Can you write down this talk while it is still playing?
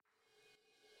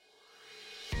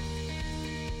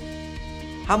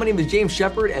Hi, my name is James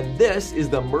Shepard, and this is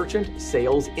the Merchant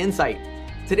Sales Insight.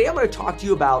 Today, I'm going to talk to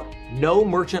you about no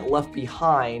merchant left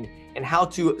behind and how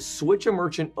to switch a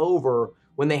merchant over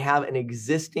when they have an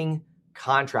existing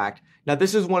contract. Now,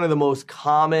 this is one of the most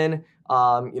common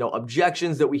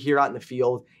objections that we hear out in the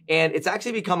field, and it's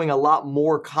actually becoming a lot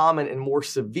more common and more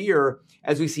severe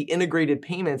as we see integrated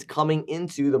payments coming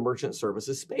into the merchant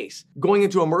services space. Going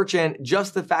into a merchant,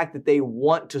 just the fact that they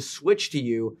want to switch to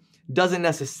you doesn't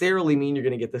necessarily mean you're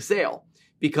going to get the sale,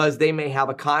 because they may have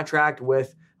a contract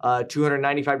with a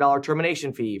 $295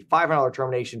 termination fee, $500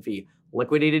 termination fee,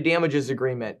 liquidated damages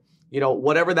agreement,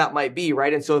 whatever that might be,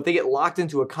 right? And so if they get locked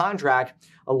into a contract,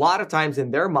 a lot of times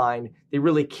in their mind, they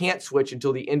really can't switch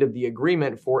until the end of the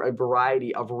agreement for a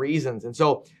variety of reasons. And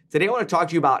so today I want to talk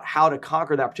to you about how to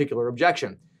conquer that particular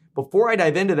objection. Before I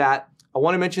dive into that, I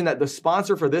want to mention that the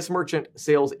sponsor for this Merchant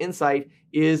Sales Insight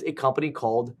is a company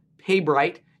called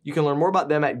PayBright. You can learn more about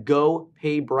them at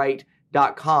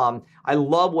gopaybright.com. I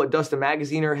love what Dustin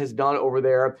Magaziner has done over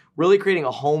there, really creating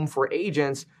a home for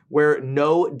agents where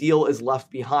no deal is left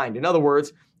behind. In other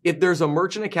words, if there's a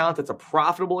merchant account that's a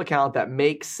profitable account that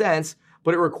makes sense,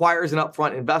 but it requires an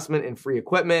upfront investment in free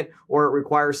equipment, or it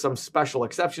requires some special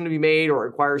exception to be made, or it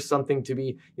requires something to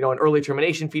be, an early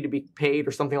termination fee to be paid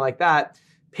or something like that,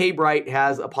 PayBright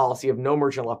has a policy of no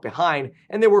merchant left behind,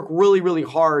 and they work really, really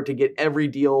hard to get every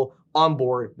deal on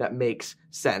board that makes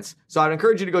sense. So I'd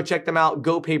encourage you to go check them out,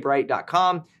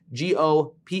 gopaybright.com,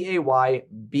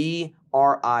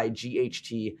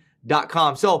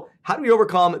 gopaybright.com. So how do we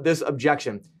overcome this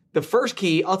objection? The first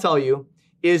key, I'll tell you,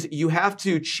 is you have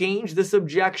to change this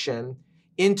objection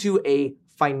into a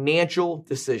financial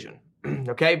decision.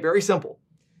 Okay, very simple.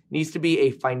 It needs to be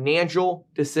a financial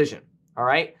decision, all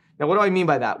right? Now, what do I mean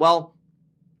by that? Well,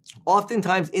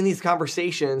 oftentimes in these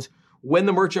conversations, when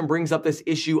the merchant brings up this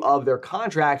issue of their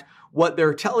contract, what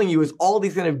they're telling you is all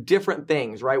these kind of different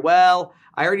things, right? Well,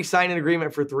 I already signed an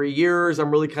agreement for 3 years.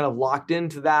 I'm really kind of locked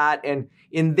into that. And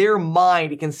in their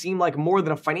mind, it can seem like more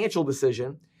than a financial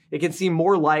decision. It can seem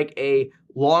more like a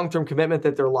long-term commitment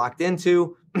that they're locked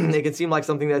into. It can seem like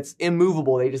something that's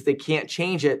immovable. They can't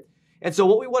change it. And so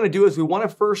what we want to do is we want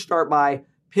to first start by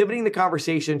pivoting the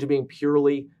conversation to being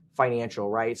purely financial,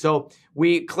 right? So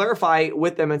we clarify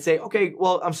with them and say, okay,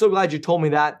 well, I'm so glad you told me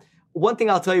that. One thing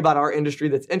I'll tell you about our industry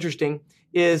that's interesting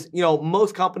is,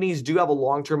 most companies do have a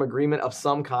long-term agreement of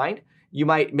some kind.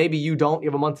 Maybe you don't, you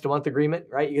have a month-to-month agreement,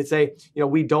 right? You could say,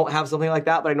 we don't have something like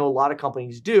that, but I know a lot of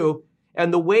companies do.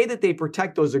 And the way that they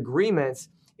protect those agreements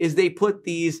is they put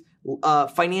these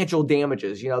financial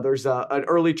damages. There's an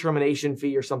early termination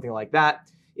fee or something like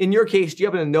that. In your case, do you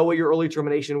happen to know what your early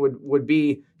termination would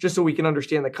be, just so we can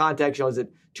understand the context? Is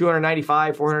it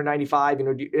 $295,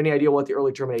 $495? Any idea what the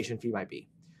early termination fee might be?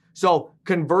 So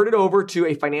convert it over to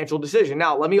a financial decision.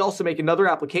 Now, let me also make another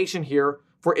application here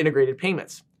for integrated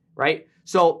payments, right?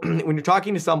 So when you're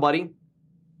talking to somebody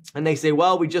and they say,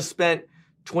 well, we just spent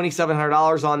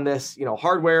 $2,700 on this,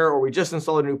 hardware, or we just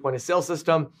installed a new point of sale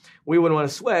system, we wouldn't want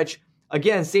to switch.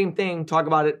 Again, same thing, talk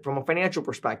about it from a financial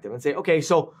perspective and say, okay,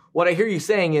 so what I hear you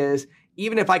saying is,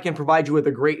 even if I can provide you with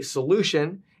a great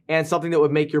solution and something that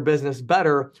would make your business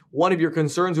better, one of your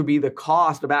concerns would be the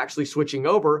cost of actually switching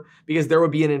over, because there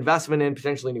would be an investment in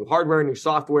potentially new hardware, new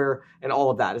software, and all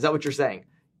of that. Is that what you're saying?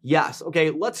 Yes.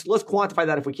 Okay, let's quantify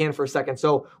that if we can for a second.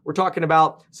 So we're talking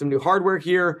about some new hardware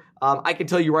here. I can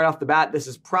tell you right off the bat, this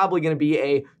is probably going to be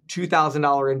a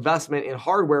 $2,000 investment in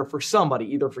hardware for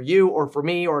somebody, either for you or for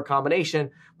me or a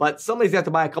combination, but somebody's got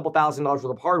to buy a couple $1,000s worth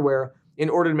of hardware in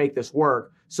order to make this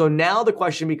work. So now the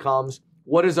question becomes,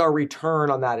 what is our return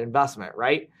on that investment,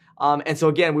 right? And so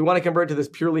again, we want to convert to this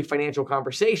purely financial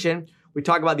conversation. We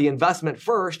talk about the investment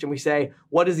first, and we say,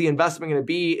 what is the investment going to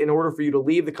be in order for you to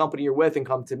leave the company you're with and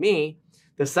come to me?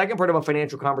 The second part of a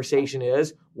financial conversation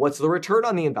is, what's the return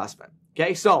on the investment?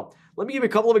 Okay, so let me give you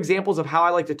a couple of examples of how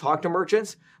I like to talk to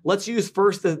merchants. Let's use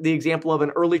first the example of an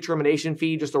early termination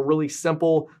fee, just a really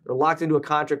simple, they're locked into a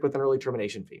contract with an early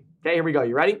termination fee. Okay, here we go.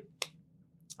 You ready?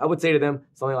 I would say to them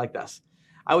something like this.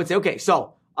 I would say, okay,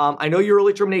 so I know your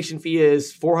early termination fee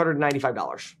is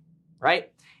 $495,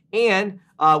 right? And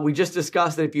we just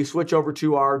discussed that if you switch over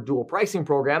to our dual pricing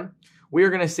program, we are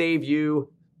going to save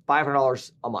you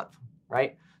 $500 a month,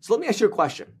 right? So let me ask you a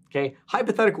question, okay?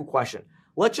 Hypothetical question.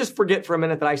 Let's just forget for a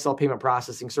minute that I sell payment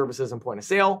processing services and point of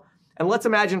sale. And let's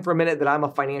imagine for a minute that I'm a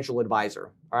financial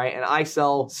advisor, all right? And I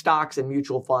sell stocks and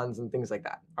mutual funds and things like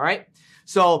that, all right?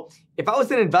 So if I was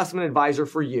an investment advisor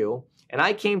for you and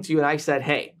I came to you and I said,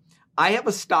 hey, I have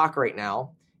a stock right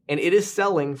now and it is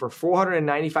selling for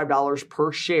 $495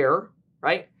 per share,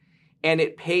 right? And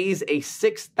it pays a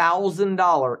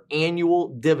 $6,000 annual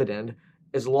dividend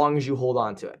as long as you hold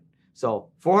on to it. So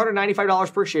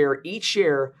 $495 per share. Each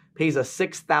share pays a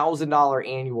 $6,000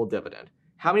 annual dividend.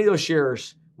 How many of those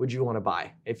shares would you want to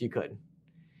buy if you could?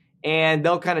 And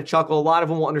they'll kind of chuckle. A lot of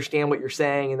them will understand what you're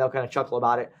saying, and they'll kind of chuckle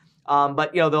about it.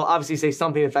 But they'll obviously say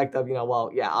something to the effect of, well,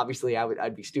 yeah, obviously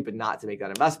I'd be stupid not to make that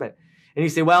investment. And you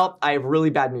say, well, I have really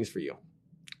bad news for you.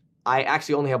 I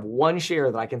actually only have one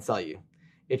share that I can sell you.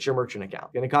 It's your merchant account.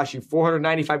 It's going to cost you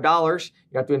 $495.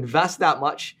 You have to invest that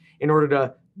much in order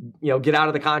to, get out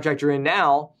of the contract you're in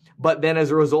now. But then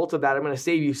as a result of that, I'm going to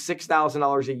save you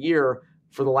 $6,000 a year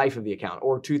for the life of the account,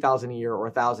 or $2,000 a year,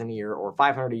 or $1,000 a year, or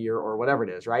 $500 a year, or whatever it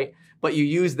is, right? But you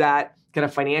use that kind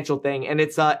of financial thing, and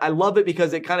it's I love it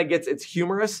because it kind of it's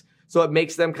humorous, so it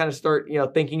makes them kind of start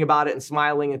thinking about it and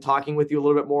smiling and talking with you a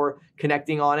little bit more,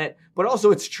 connecting on it. But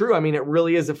also it's true. I mean, it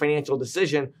really is a financial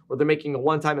decision where they're making a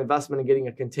one-time investment and getting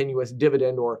a continuous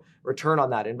dividend or return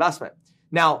on that investment.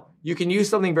 Now, you can use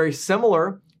something very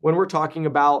similar when we're talking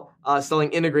about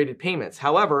selling integrated payments.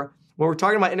 However, when we're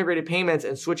talking about integrated payments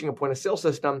and switching a point of sale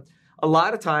system, a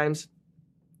lot of times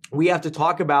we have to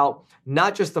talk about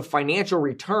not just the financial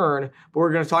return, but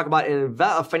we're going to talk about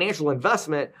a financial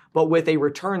investment, but with a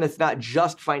return that's not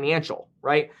just financial,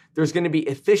 right? There's going to be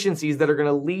efficiencies that are going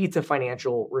to lead to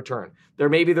financial return.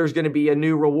 There's going to be a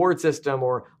new reward system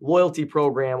or loyalty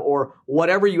program or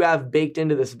whatever you have baked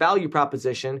into this value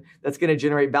proposition that's going to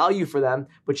generate value for them.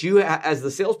 But you, as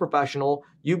the sales professional,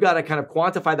 you've got to kind of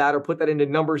quantify that or put that into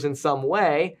numbers in some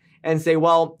way and say,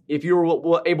 well, if you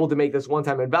were able to make this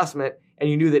one-time investment and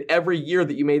you knew that every year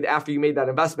that you made after you made that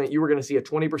investment, you were going to see a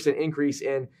 20% increase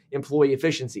in employee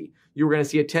efficiency. You were going to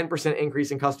see a 10% increase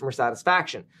in customer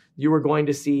satisfaction. You were going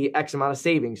to see X amount of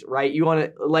savings, right? You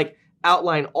want to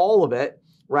outline all of it,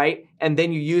 right? And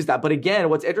then you use that. But again,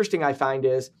 what's interesting I find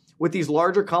is with these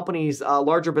larger companies,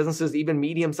 larger businesses, even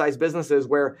medium-sized businesses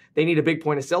where they need a big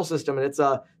point of sale system and it's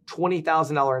a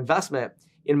 $20,000 investment,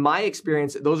 in my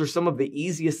experience, those are some of the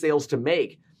easiest sales to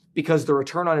make because the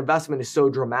return on investment is so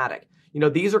dramatic.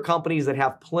 These are companies that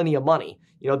have plenty of money.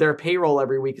 Their payroll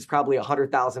every week is probably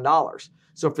 $100,000.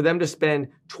 So for them to spend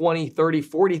 $20,000,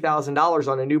 $30,000, $40,000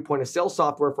 on a new point of sale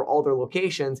software for all their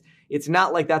locations, it's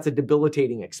not like that's a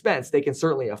debilitating expense. They can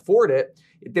certainly afford it.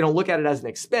 If they don't look at it as an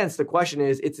expense, the question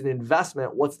is, it's an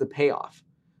investment. What's the payoff,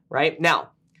 right?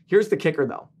 Now, here's the kicker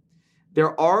though.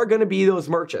 There are going to be those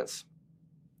merchants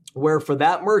where for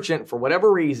that merchant, for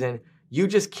whatever reason, you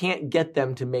just can't get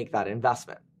them to make that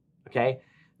investment, okay?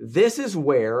 This is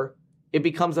where it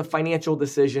becomes a financial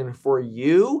decision for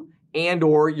you and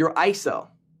or your ISO,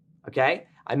 okay?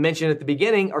 I mentioned at the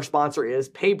beginning, our sponsor is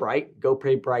PayBright,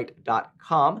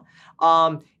 gopaybright.com.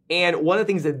 And one of the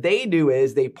things that they do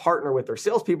is they partner with their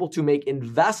salespeople to make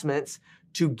investments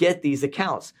to get these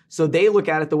accounts. So they look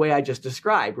at it the way I just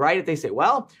described, right? If they say,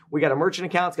 well, we got a merchant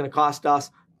account, it's going to cost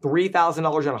us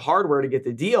 $3,000 on hardware to get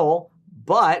the deal,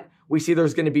 but we see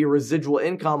there's going to be a residual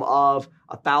income of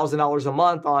 $1,000 a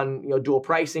month on dual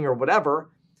pricing or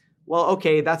whatever. Well,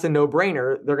 okay, that's a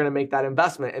no-brainer. They're going to make that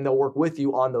investment and they'll work with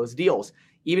you on those deals.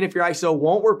 Even if your ISO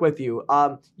won't work with you,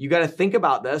 you got to think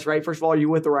about this, right? First of all, are you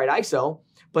with the right ISO?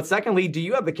 But secondly, do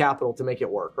you have the capital to make it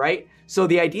work, right? So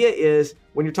the idea is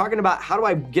when you're talking about how do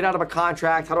I get out of a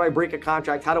contract, how do I break a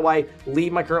contract, how do I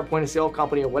leave my current point of sale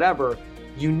company or whatever,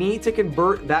 you need to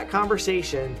convert that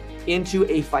conversation into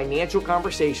a financial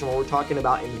conversation where we're talking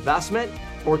about investment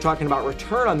or we're talking about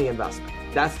return on the investment.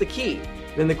 That's the key.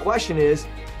 Then the question is,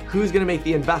 who's going to make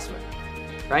the investment,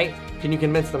 right? Can you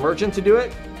convince the merchant to do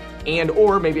it? And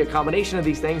or maybe a combination of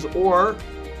these things, or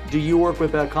do you work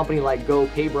with a company like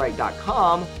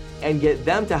gopaybright.com and get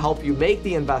them to help you make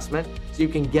the investment so you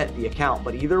can get the account?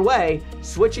 But either way,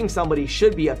 switching somebody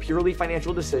should be a purely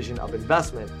financial decision of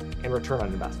investment and return on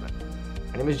investment.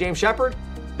 My name is James Shepard.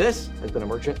 This has been a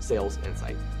Merchant Sales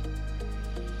Insight.